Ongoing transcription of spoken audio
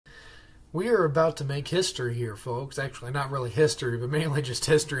We are about to make history here, folks. Actually, not really history, but mainly just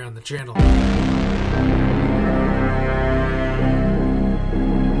history on the channel.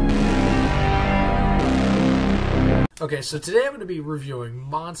 Okay, so today I'm going to be reviewing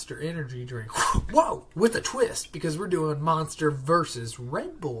Monster Energy drink. Whoa! With a twist, because we're doing Monster versus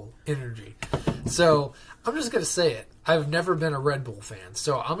Red Bull Energy. So, I'm just going to say it. I've never been a Red Bull fan,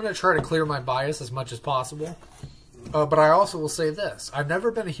 so I'm going to try to clear my bias as much as possible. But I also will say this. I've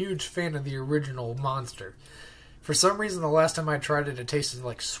never been a huge fan of the original Monster. For some reason, the last time I tried it, it tasted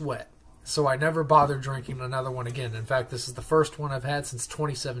like sweat. So I never bothered drinking another one again. In fact, this is the first one I've had since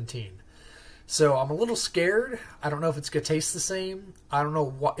 2017. So I'm a little scared. I don't know if it's going to taste the same. I don't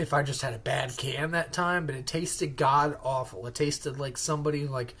know if I just had a bad can that time, but it tasted god-awful. It tasted like somebody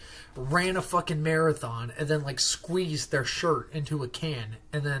like ran a fucking marathon and then like squeezed their shirt into a can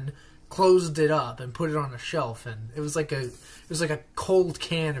and then closed it up and put it on a shelf, and it was like a cold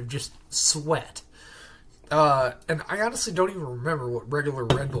can of just sweat. And I honestly don't even remember what regular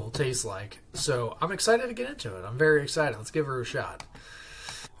Red Bull tastes like. So I'm excited to get into it. I'm very excited. Let's give her a shot.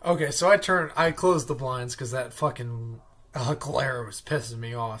 Okay, so I closed the blinds because that fucking glare was pissing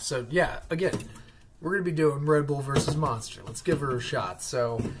me off. So yeah, again, we're gonna be doing Red Bull versus Monster. Let's give her a shot.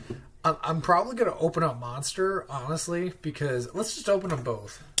 So I'm probably gonna open up Monster, honestly, because let's just open them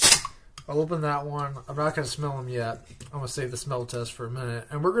both. I'll open that one. I'm not going to smell them yet. I'm going to save the smell test for a minute.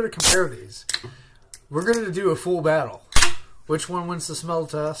 And we're going to compare these. We're going to do a full battle. Which one wins the smell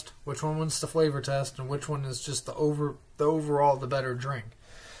test, which one wins the flavor test, and which one is just the overall the better drink.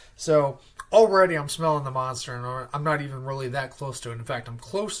 So, already I'm smelling the Monster, and I'm not even really that close to it. In fact, I'm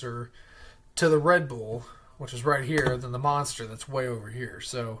closer to the Red Bull, which is right here, than the Monster that's way over here.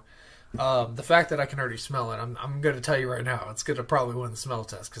 So, the fact that I can already smell it, I'm going to tell you right now, it's going to probably win the smell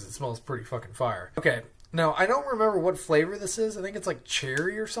test because it smells pretty fucking fire. Okay, now I don't remember what flavor this is. I think it's like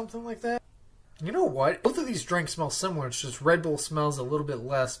cherry or something like that. You know what? Both of these drinks smell similar. It's just Red Bull smells a little bit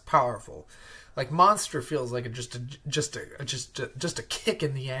less powerful. Like Monster feels like just a kick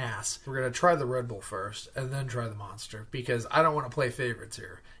in the ass. We're going to try the Red Bull first and then try the Monster because I don't want to play favorites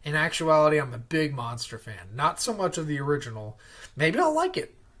here. In actuality, I'm a big Monster fan. Not so much of the original. Maybe I'll like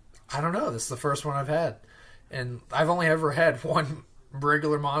it. I don't know. This is the first one I've had. And I've only ever had one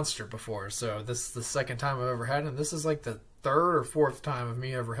regular Monster before. So this is the second time I've ever had it. And this is like the third or fourth time of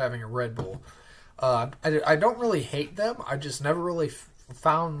me ever having a Red Bull. I don't really hate them. I just never really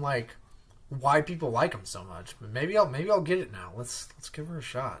found like why people like them so much. But maybe I'll get it now. Let's give her a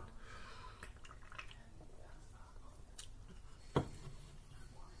shot.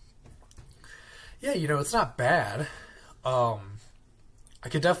 Yeah, you know, it's not bad. I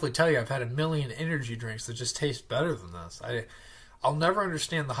could definitely tell you I've had a million energy drinks that just taste better than this. I'll never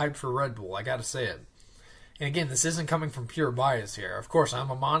understand the hype for Red Bull. I gotta say it. And again, this isn't coming from pure bias here. Of course, I'm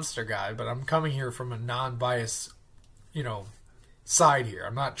a Monster guy, but I'm coming here from a non-bias, side here.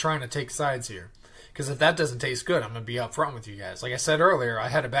 I'm not trying to take sides here. Because if that doesn't taste good, I'm gonna be upfront with you guys. Like I said earlier, I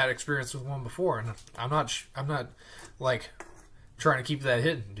had a bad experience with one before, and I'm not like trying to keep that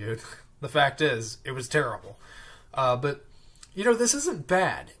hidden, dude. The fact is, it was terrible. But this isn't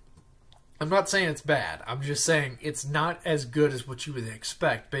bad. I'm not saying it's bad. I'm just saying it's not as good as what you would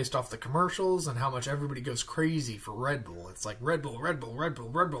expect based off the commercials and how much everybody goes crazy for Red Bull. It's like, Red Bull, Red Bull, Red Bull,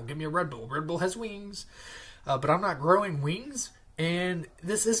 Red Bull, give me a Red Bull. Red Bull has wings. But I'm not growing wings, and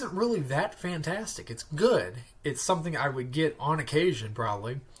this isn't really that fantastic. It's good. It's something I would get on occasion,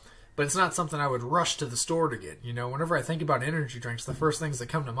 probably. But it's not something I would rush to the store to get. Whenever I think about energy drinks, the first things that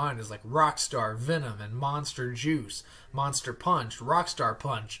come to mind is like Rockstar, Venom, and Monster Juice, Monster Punch, Rockstar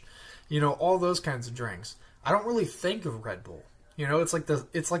Punch. All those kinds of drinks. I don't really think of Red Bull. It's like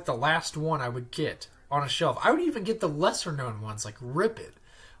the last one I would get on a shelf. I would even get the lesser known ones like Rip It,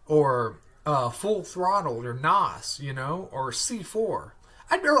 or Full Throttle, or NOS, or C4.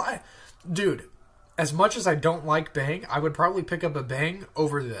 Dude. As much as I don't like Bang, I would probably pick up a Bang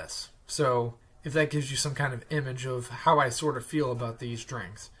over this. So, if that gives you some kind of image of how I sort of feel about these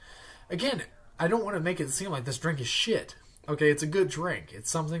drinks. Again, I don't want to make it seem like this drink is shit. Okay, it's a good drink.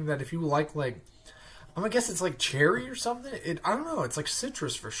 It's something that if you like, I'm gonna guess it's like cherry or something. I don't know. It's like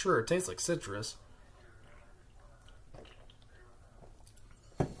citrus for sure. It tastes like citrus.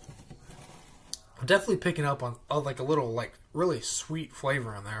 I'm definitely picking up on like a little really sweet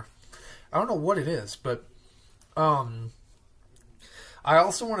flavor in there. I don't know what it is, but I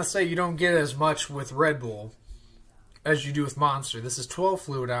also want to say you don't get as much with Red Bull as you do with Monster. This is 12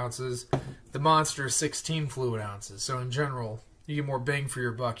 fluid ounces. The Monster is 16 fluid ounces. So in general, you get more bang for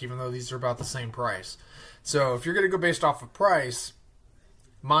your buck, even though these are about the same price. So if you're going to go based off of price,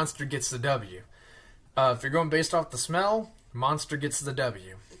 Monster gets the W. If you're going based off the smell, Monster gets the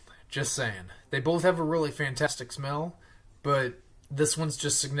W. Just saying. They both have a really fantastic smell, but this one's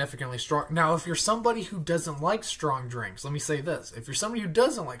just significantly strong. Now, if you're somebody who doesn't like strong drinks, let me say this. If you're somebody who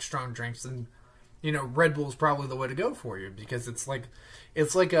doesn't like strong drinks, then, you know, Red Bull is probably the way to go for you, because it's like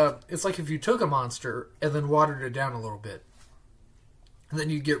if you took a Monster and then watered it down a little bit. And then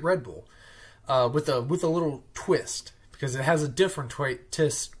you get Red Bull with a little twist, because it has a different twist. It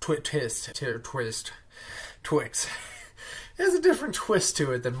has a different twist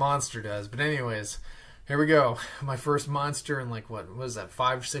to it than Monster does. But anyways, here we go. My first Monster in like, what was that,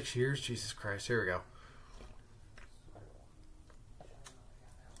 5 or 6 years? Jesus Christ, here we go.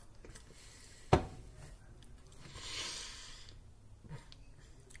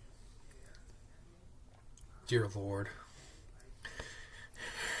 Dear Lord.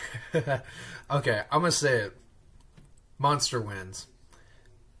 Okay, I'm going to say it. Monster wins.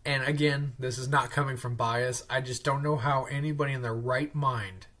 And again, this is not coming from bias. I just don't know how anybody in their right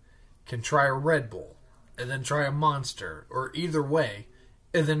mind can try a Red Bull and then try a Monster, or either way,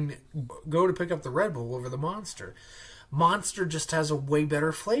 and then go to pick up the Red Bull over the Monster. Monster just has a way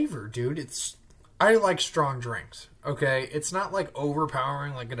better flavor, dude. I like strong drinks, okay? It's not like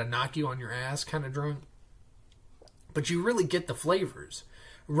overpowering, like gonna knock you on your ass kind of drink, but you really get the flavors.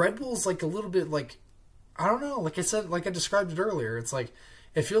 Red Bull's like a little bit like, I don't know, like I said, like I described it earlier, it's like,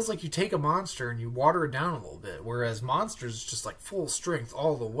 it feels like you take a Monster and you water it down a little bit, whereas Monster's just like full strength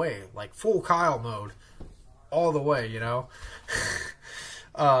all the way, like full Kyle mode all the way, you know?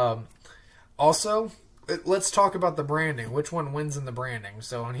 Also, let's talk about the branding. Which one wins in the branding?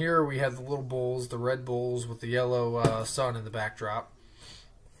 So on here we have the little bulls, the red bulls with the yellow sun in the backdrop.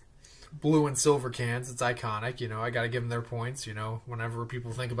 Blue and silver cans, it's iconic, you know, I gotta give them their points, you know, whenever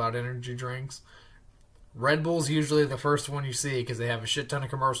people think about energy drinks. Red Bull's usually the first one you see because they have a shit ton of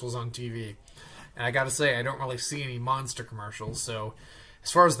commercials on TV. And I gotta say, I don't really see any Monster commercials, so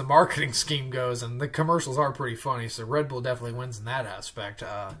as far as the marketing scheme goes, and the commercials are pretty funny, so Red Bull definitely wins in that aspect,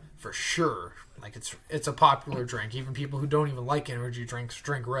 for sure. Like, it's a popular drink. Even people who don't even like energy drinks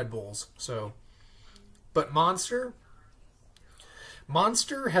drink Red Bulls, so. But Monster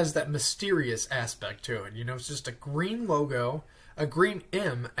has that mysterious aspect to it, you know, it's just a green logo, a green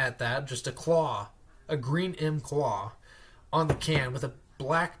M at that, just a claw. A green M claw on the can with a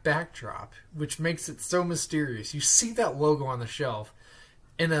black backdrop, which makes it so mysterious. You see that logo on the shelf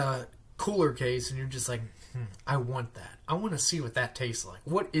in a cooler case, and you're just like, I want that. I want to see what that tastes like.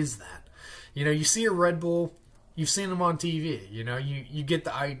 What is that? You know, you see a Red Bull, you've seen them on TV. You know, you get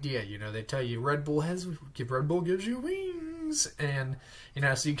the idea. You know, they tell you Red Bull gives you wings, and you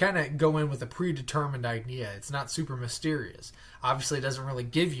know, so you kind of go in with a predetermined idea. It's not super mysterious. Obviously, it doesn't really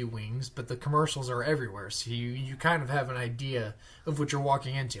give you wings, but the commercials are everywhere, so you kind of have an idea of what you're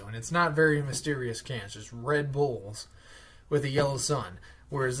walking into. And it's not very mysterious cans, just Red Bulls with a yellow sun,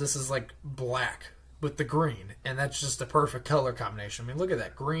 whereas this is like black with the green, and that's just a perfect color combination. I mean, look at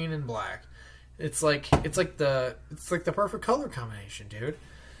that, green and black. It's like the perfect color combination, dude.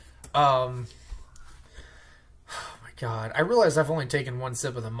 Oh my god, I realize I've only taken one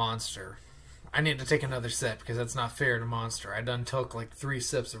sip of the Monster. I need to take another sip because that's not fair to Monster. I done took like 3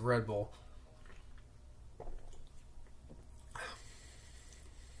 sips of Red Bull.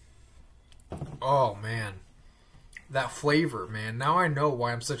 Oh man, that flavor, man. Now I know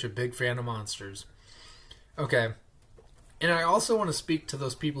why I'm such a big fan of Monsters. Okay, and I also want to speak to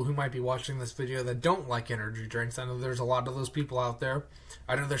those people who might be watching this video that don't like energy drinks. I know there's a lot of those people out there.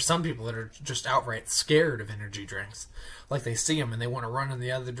 I know there's some people that are just outright scared of energy drinks. Like they see them and they want to run in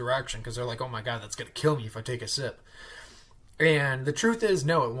the other direction because they're like, oh my god, that's going to kill me if I take a sip. And the truth is,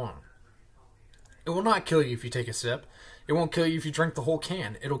 no, it won't. It will not kill you if you take a sip. It won't kill you if you drink the whole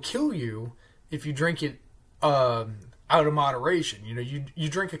can. It'll kill you if you drink it out of moderation. You know, you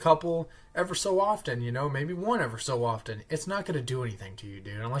drink a couple ever so often, you know, maybe one ever so often. It's not going to do anything to you,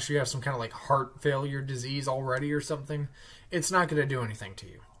 dude. Unless you have some kind of like heart failure disease already or something, it's not going to do anything to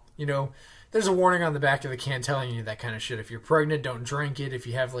you. You know, there's a warning on the back of the can telling you that kind of shit. If you're pregnant, don't drink it. If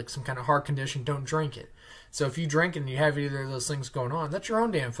you have like some kind of heart condition, don't drink it. So if you drink and you have either of those things going on, that's your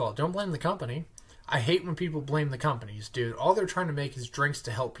own damn fault. Don't blame the company. I hate when people blame the companies, dude. All they're trying to make is drinks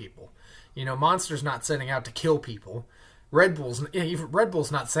to help people. You know, Monster's not setting out to kill people. Even Red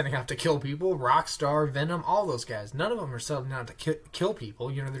Bull's not setting out to kill people. Rockstar, Venom, all those guys. None of them are setting out to kill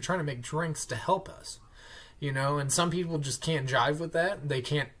people. You know, they're trying to make drinks to help us. You know, and some people just can't jive with that. They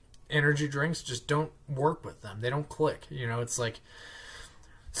can't. Energy drinks just don't work with them. They don't click. You know, it's like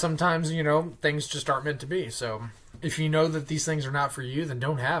sometimes, you know, things just aren't meant to be. So if you know that these things are not for you, then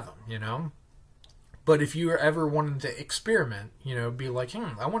don't have them, you know. But if you are ever wanting to experiment, you know, be like,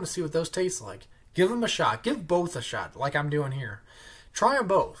 I want to see what those taste like. Give them a shot. Give both a shot, like I'm doing here. try them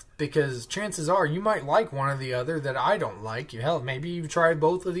both, because chances are you might like one or the other that I don't like. Hell, maybe you've tried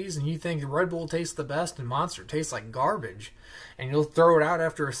both of these and you think Red Bull tastes the best and Monster tastes like garbage, and you'll throw it out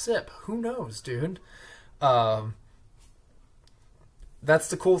after a sip. Who knows, dude? That's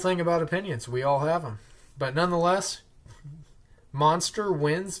the cool thing about opinions. We all have them. But nonetheless, Monster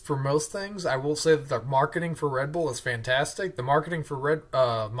wins for most things. I will say that the marketing for Red Bull is fantastic. The marketing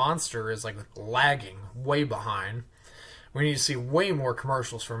for Monster is like lagging, way behind. We need to see way more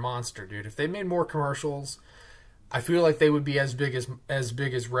commercials for Monster, dude. If they made more commercials, I feel like they would be as big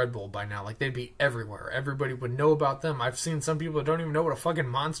as Red Bull by now. Like, they'd be everywhere. Everybody would know about them. I've seen some people that don't even know what a fucking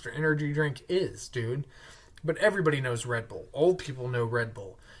Monster energy drink is, dude. But everybody knows Red Bull. Old people know Red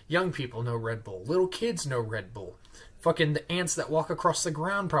Bull. Young people know Red Bull. Little kids know Red Bull. Fucking the ants that walk across the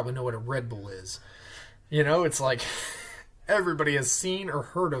ground probably know what a Red Bull is. You know, it's like everybody has seen or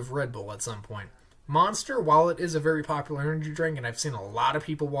heard of Red Bull at some point. Monster, while it is a very popular energy drink, and I've seen a lot of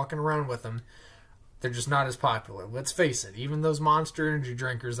people walking around with them, they're just not as popular. Let's face it, even those Monster energy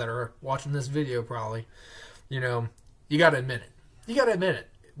drinkers that are watching this video probably, you know, you gotta admit it. You gotta admit it.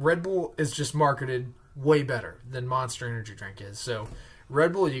 Red Bull is just marketed way better than Monster energy drink is. So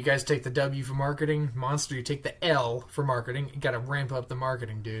Red Bull, you guys take the W for marketing. Monster, you take the L for marketing. You got to ramp up the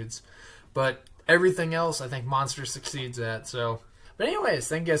marketing, dudes. But everything else, I think Monster succeeds at. So, but anyways,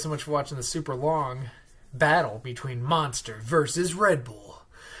 thank you guys so much for watching the super long battle between Monster versus Red Bull.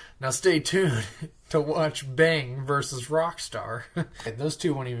 Now stay tuned to watch Bang versus Rockstar. Those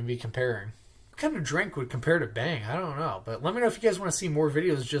two won't even be comparing. What kind of drink would compare to Bang? I don't know. But let me know if you guys want to see more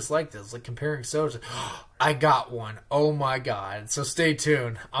videos just like this, like comparing sodas. I got one. Oh my god. So stay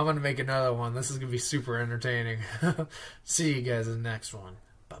tuned. I'm going to make another one. This is going to be super entertaining. See you guys in the next one.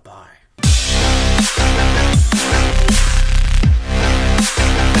 Bye-bye.